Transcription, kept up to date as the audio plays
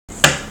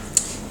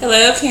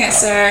Hello,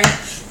 Cancer.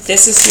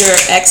 This is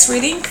your X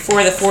reading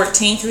for the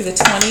 14th through the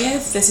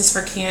 20th. This is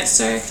for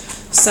Cancer,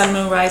 Sun,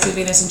 Moon, Rising,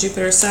 Venus, and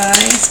Jupiter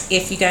signs.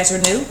 If you guys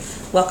are new,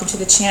 welcome to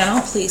the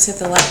channel. Please hit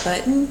the like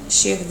button,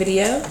 share the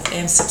video,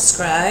 and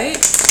subscribe.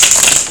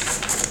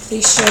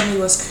 Please show me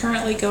what's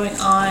currently going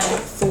on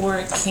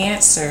for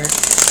Cancer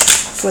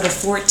for the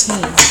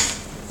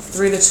 14th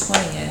through the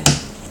 20th.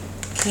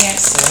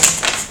 Cancer.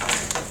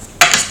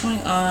 What's going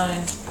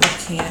on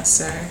with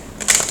Cancer?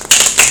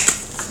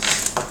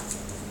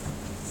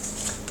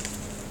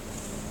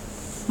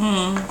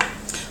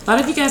 A lot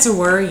of you guys are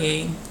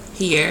worrying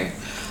here,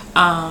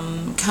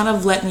 kind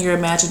of letting your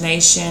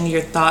imagination,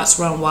 your thoughts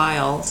run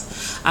wild.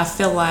 I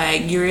feel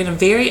like you're in a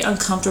very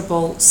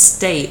uncomfortable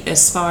state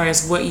as far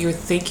as what you're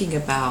thinking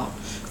about,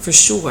 for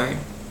sure,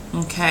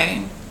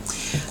 okay?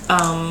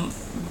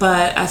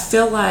 But I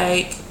feel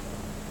like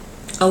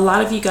a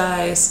lot of you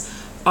guys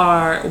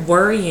are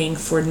worrying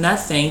for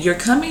nothing. You're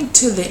coming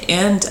to the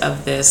end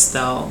of this,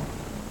 though.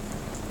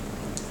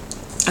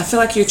 I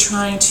feel like you're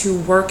trying to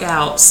work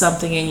out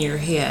something in your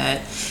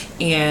head,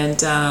 and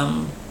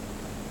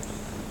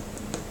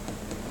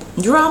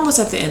you're almost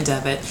at the end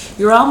of it.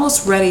 You're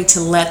almost ready to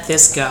let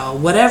this go.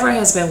 Whatever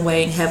has been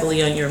weighing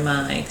heavily on your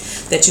mind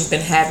that you've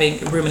been having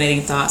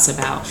ruminating thoughts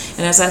about.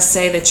 And as I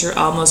say that you're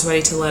almost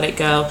ready to let it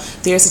go,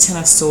 there's a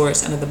 10 of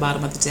Swords under the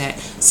bottom of the deck.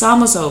 It's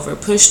almost over.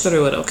 Push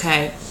through it,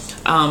 okay?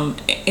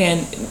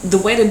 And the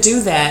way to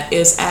do that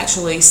is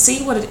actually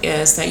see what it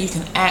is that you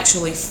can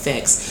actually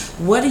fix.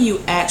 What do you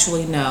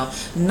actually know?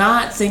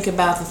 Not think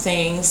about the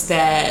things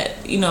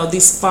that, you know,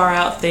 these far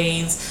out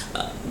things,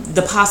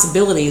 the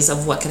possibilities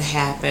of what could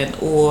happen,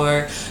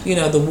 or, you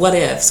know, the what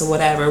ifs or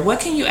whatever. What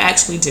can you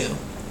actually do?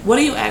 What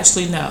do you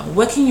actually know?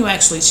 What can you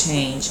actually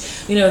change?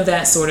 You know,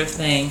 that sort of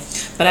thing.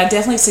 But I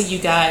definitely see you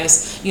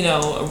guys, you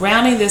know,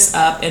 rounding this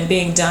up and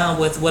being done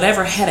with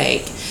whatever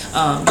headache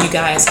you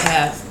guys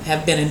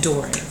have been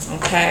enduring,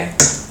 okay?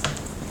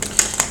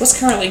 What's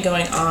currently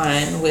going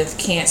on with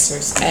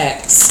Cancer's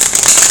ex?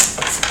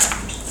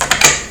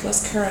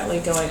 What's currently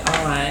going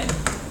on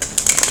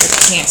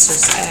with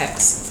Cancer's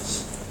ex?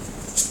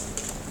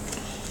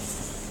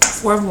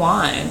 Four of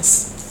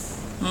Wands.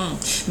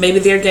 Maybe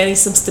they're getting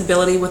some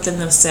stability within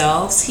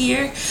themselves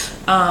here.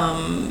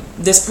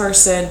 This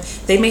person,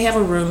 they may have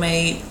a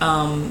roommate.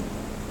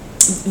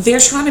 They're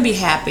trying to be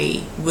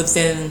happy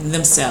within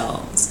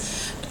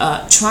themselves,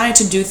 trying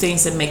to do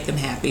things that make them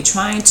happy,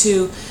 trying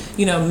to,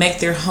 you know, make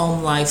their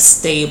home life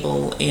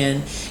stable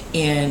and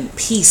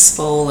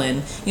peaceful,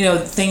 and, you know,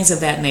 things of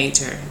that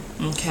nature.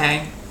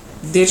 Okay,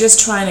 they're just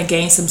trying to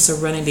gain some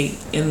serenity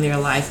in their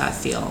life, I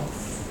feel.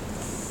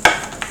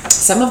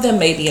 Some of them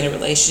may be in a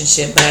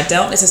relationship, but I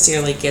don't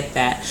necessarily get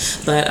that.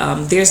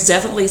 But there's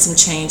definitely some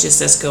changes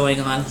that's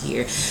going on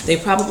here. They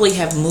probably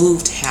have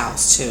moved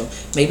house too.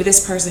 Maybe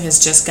this person has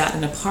just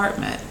gotten an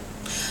apartment.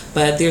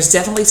 But there's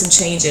definitely some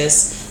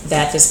changes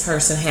that this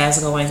person has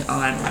going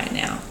on right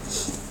now.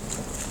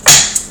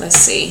 Let's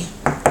see.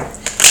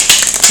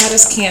 How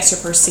does Cancer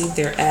perceive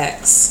their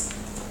ex?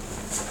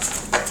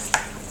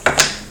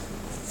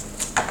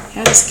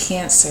 How does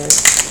Cancer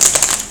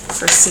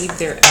perceive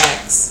their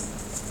ex?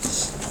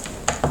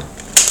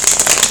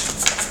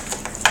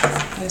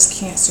 How does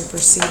Cancer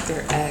perceive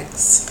their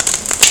ex?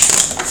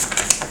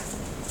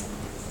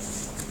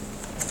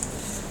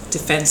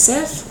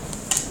 Defensive?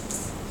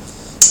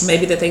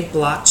 Maybe that they've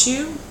blocked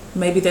you.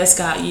 Maybe that's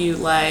got you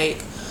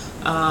like,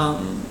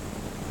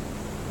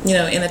 you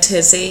know, in a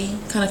tizzy,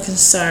 kind of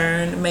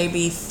concerned,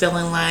 maybe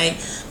feeling like,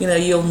 you know,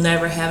 you'll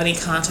never have any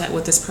contact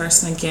with this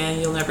person again.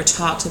 You'll never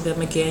talk to them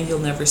again. You'll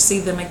never see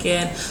them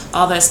again.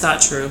 All that's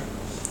not true.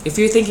 If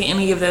you're thinking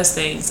any of those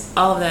things,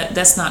 all of that,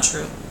 that's not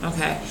true,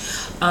 okay?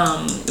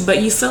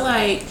 But you feel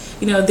like,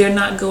 you know, they're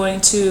not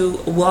going to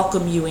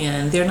welcome you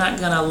in. They're not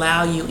going to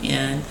allow you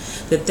in.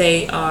 That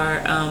they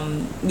are,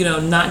 you know,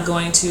 not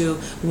going to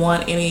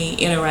want any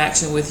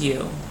interaction with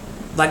you.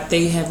 Like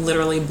they have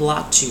literally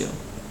blocked you.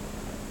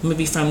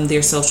 Maybe from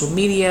their social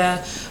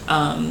media,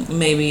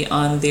 maybe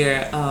on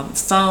their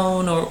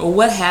phone, or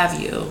what have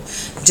you.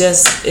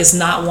 Just is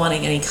not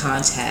wanting any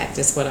contact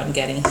is what I'm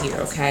getting here,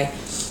 okay?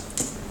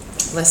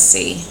 Let's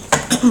see.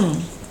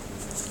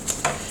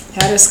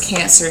 How does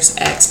Cancer's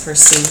ex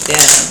perceive them?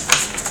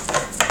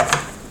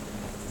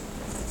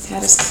 How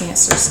does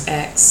Cancer's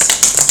ex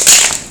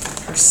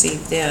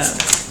perceive them?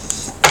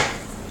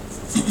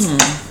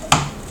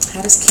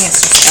 How does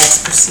Cancer's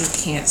ex perceive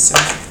Cancer?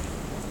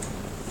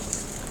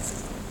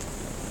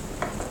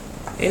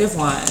 Eight of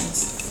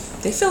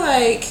Wands. They feel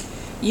like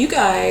you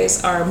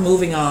guys are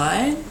moving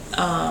on,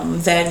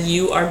 that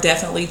you are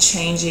definitely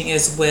changing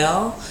as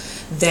well,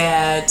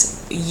 that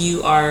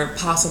you are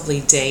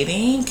possibly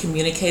dating,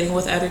 communicating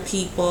with other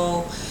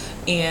people,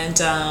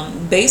 and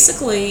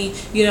basically,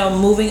 you know,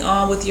 moving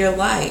on with your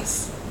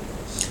life.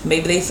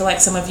 Maybe they feel like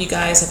some of you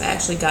guys have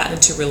actually gotten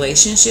into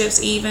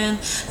relationships even,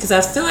 because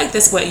I feel like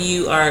that's what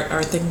you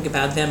are thinking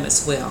about them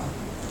as well.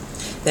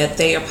 That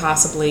they are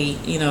possibly,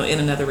 you know, in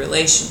another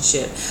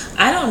relationship.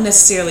 I don't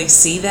necessarily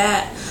see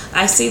that.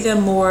 I see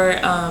them more,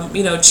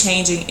 you know,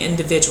 changing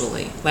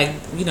individually. Like,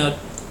 you know,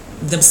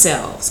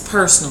 themselves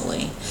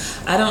personally.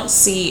 I don't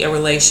see a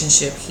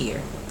relationship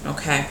here,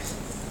 okay?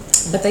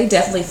 But they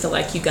definitely feel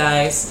like you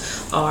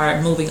guys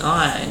are moving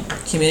on,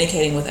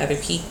 communicating with other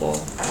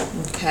people,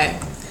 okay?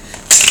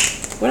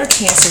 What are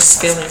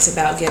Cancer's feelings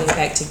about getting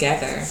back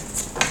together?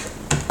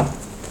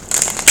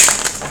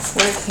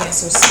 What are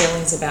Cancer's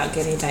feelings about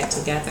getting back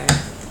together?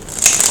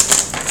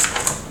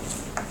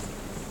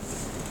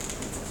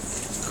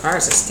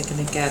 Cards are sticking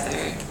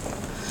together.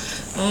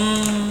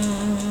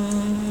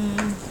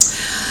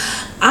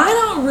 I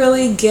don't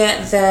really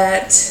get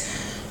that.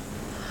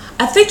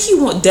 I think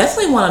you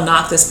definitely want to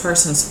knock this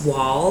person's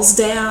walls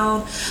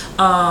down.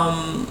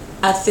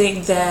 I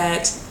think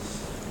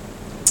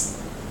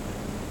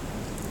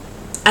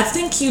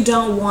you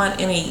don't want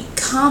any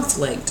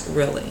conflict,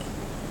 really.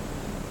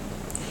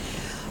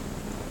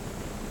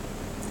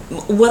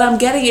 What I'm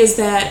getting is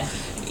that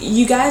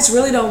you guys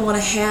really don't want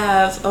to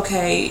have,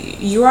 okay,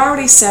 you're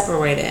already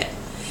separated.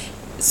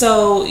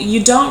 So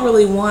you don't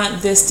really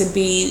want this to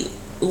be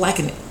like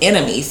an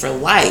enemy for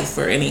life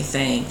or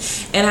anything.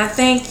 And I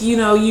think,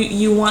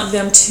 you want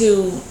them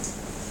to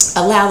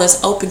allow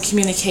this open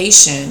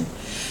communication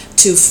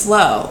to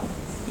flow,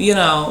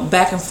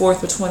 back and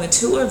forth between the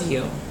two of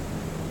you.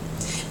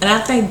 And I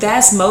think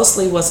that's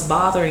mostly what's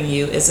bothering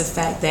you, is the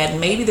fact that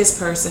maybe this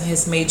person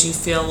has made you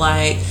feel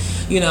like,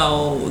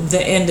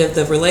 the end of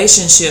the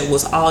relationship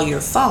was all your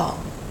fault,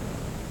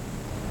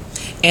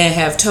 and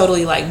have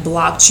totally like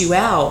blocked you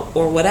out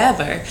or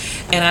whatever.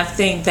 And I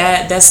think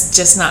that that's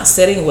just not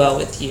sitting well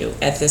with you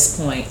at this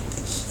point.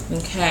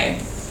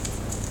 Okay.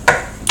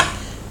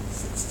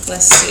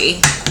 Let's see.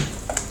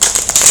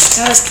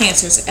 How does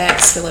Cancer's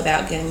ex feel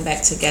about getting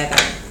back together?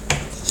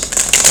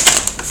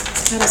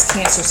 How does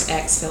Cancer's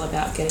ex feel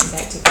about getting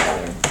back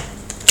together?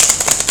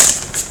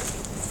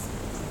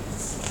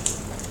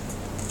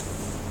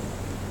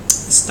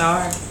 The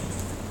Star.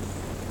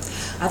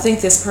 I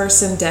think this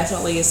person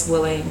definitely is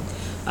willing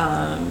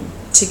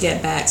to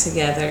get back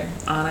together,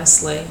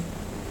 honestly.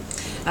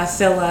 I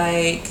feel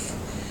like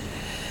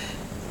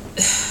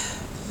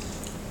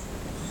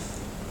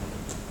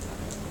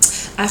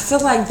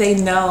they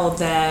know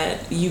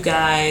that you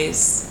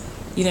guys,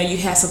 you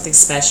have something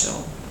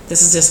special.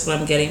 This is just what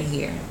I'm getting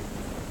here.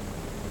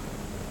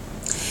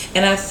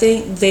 And I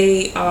think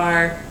they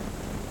are,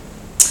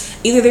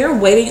 either they're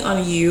waiting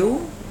on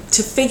you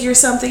to figure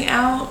something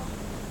out,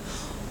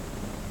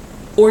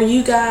 or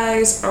you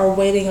guys are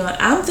waiting on,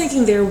 I'm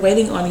thinking they're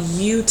waiting on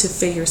you to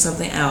figure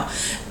something out.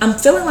 I'm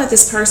feeling like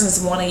this person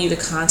is wanting you to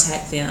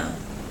contact them.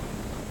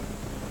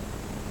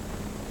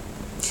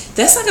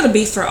 That's not going to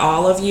be for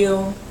all of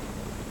you,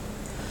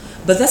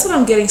 but that's what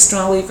I'm getting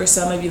strongly for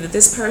some of you, that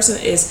this person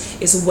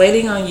is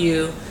waiting on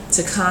you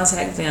to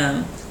contact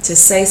them, to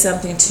say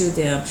something to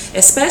them,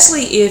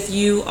 especially if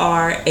you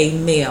are a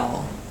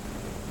male.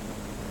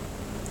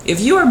 If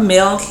you are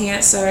male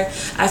Cancer,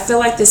 I feel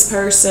like this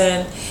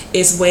person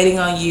is waiting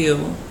on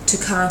you to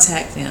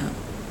contact them,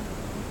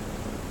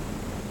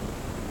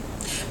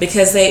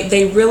 because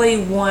they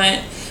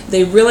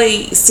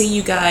really see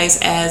you guys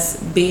as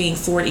being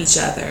for each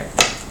other.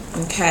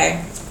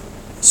 Okay,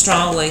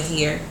 strongly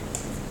here.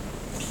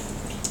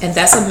 And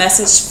that's a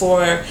message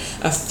for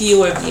a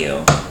few of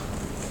you.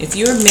 If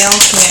you're a male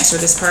Cancer,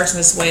 this person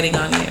is waiting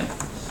on you.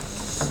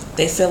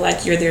 They feel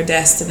like you're their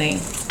destiny.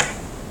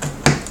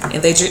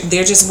 And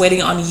they're just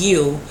waiting on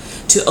you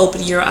to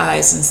open your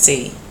eyes and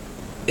see,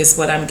 is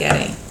what I'm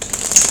getting.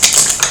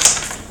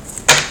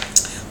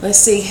 Let's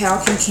see,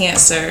 how can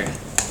Cancer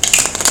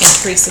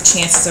increase the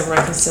chances of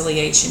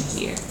reconciliation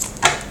here?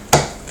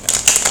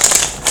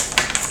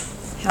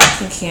 How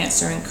can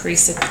Cancer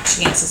increase the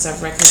chances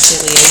of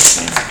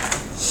reconciliation?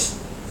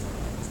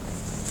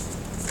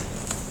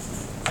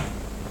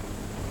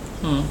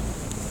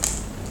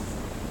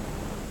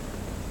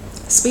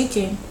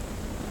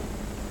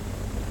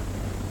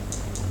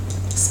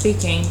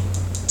 Speaking,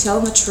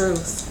 telling the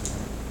truth,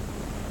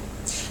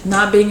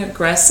 not being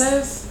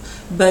aggressive,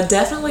 but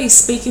definitely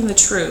speaking the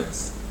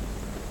truth.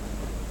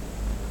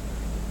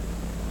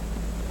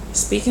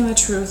 Speaking the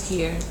truth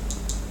here.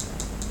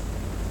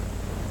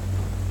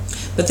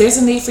 But there's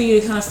a need for you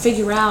to kind of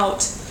figure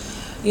out,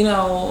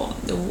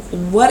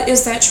 what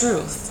is that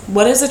truth?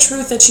 What is the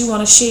truth that you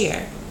want to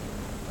share?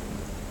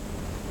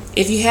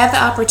 If you have the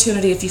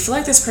opportunity, if you feel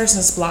like this person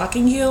is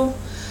blocking you,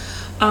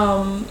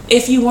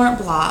 if you weren't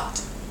blocked,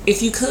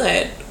 if you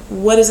could,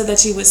 what is it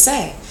that you would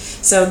say?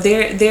 So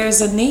there's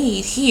a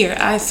need here,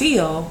 I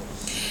feel,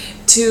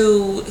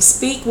 to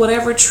speak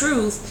whatever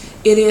truth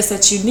it is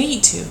that you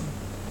need to.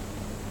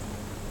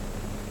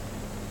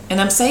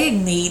 And I'm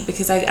saying need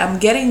because I'm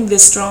getting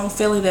this strong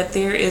feeling that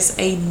there is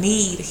a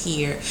need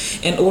here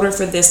in order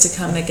for this to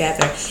come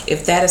together,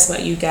 if that is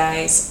what you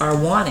guys are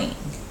wanting.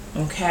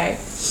 Okay?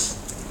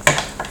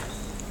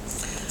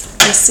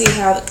 Let's see,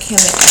 how can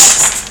the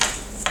ex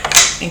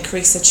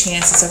increase the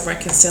chances of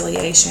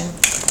reconciliation?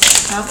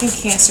 How can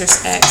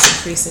Cancer's ex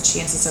increase the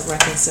chances of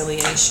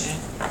reconciliation?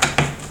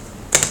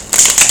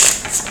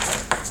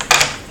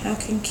 How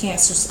can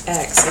Cancer's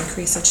ex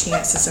increase the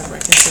chances of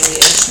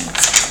reconciliation?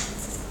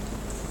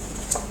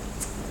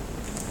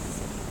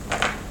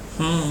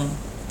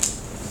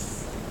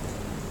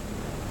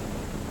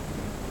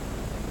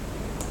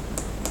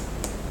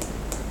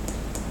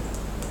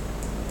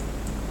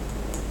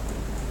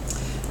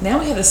 Now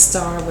we have a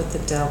star with the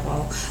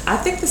devil. I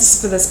think this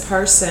is for this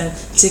person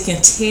to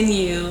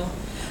continue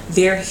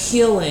their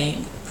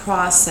healing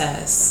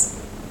process,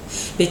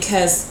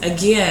 because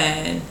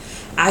again,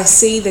 I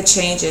see the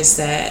changes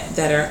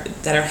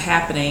that are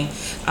happening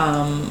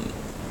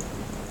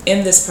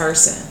in this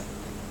person.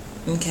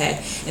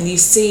 Okay, and you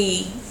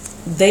see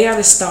they are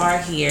the star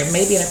here.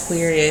 Maybe an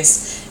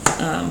Aquarius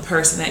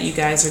person that you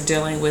guys are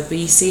dealing with, but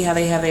you see how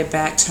they have their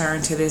back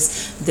turned to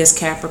this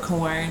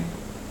Capricorn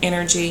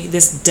energy,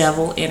 this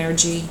devil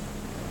energy.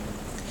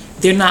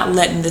 They're not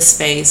letting this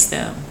phase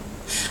them.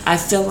 I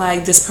feel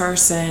like this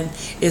person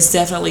is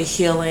definitely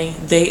healing.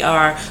 They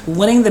are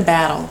winning the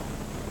battle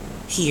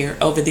here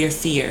over their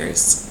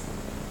fears.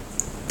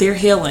 They're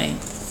healing.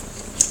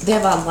 They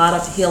have a lot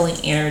of healing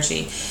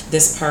energy,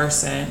 this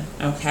person,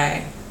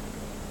 okay?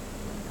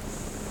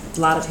 A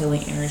lot of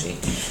healing energy.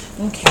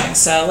 Okay,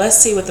 so let's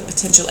see what the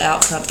potential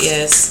outcome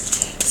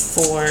is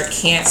for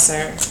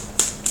Cancer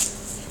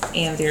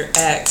and their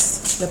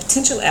ex. The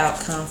potential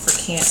outcome for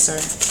Cancer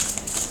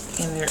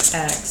and their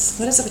ex.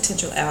 What is the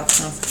potential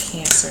outcome for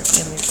Cancer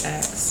and their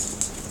ex?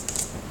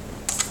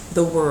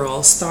 The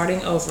World,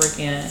 starting over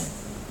again.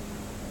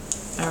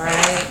 All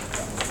right?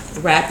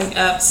 Wrapping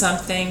up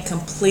something,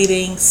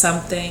 completing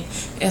something,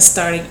 and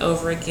starting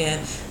over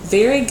again.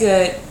 Very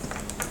good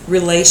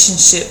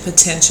relationship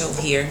potential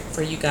here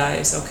for you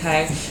guys,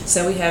 okay?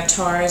 So we have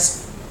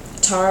Taurus,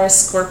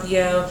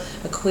 Scorpio,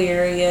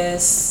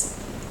 Aquarius,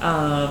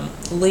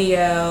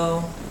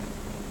 Leo,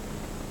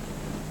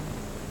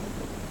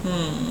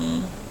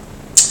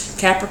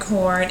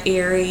 Capricorn,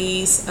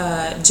 Aries,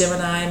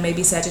 Gemini,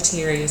 maybe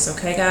Sagittarius,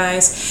 okay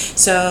guys?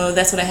 So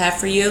that's what I have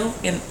for you,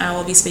 and I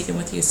will be speaking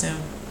with you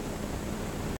soon.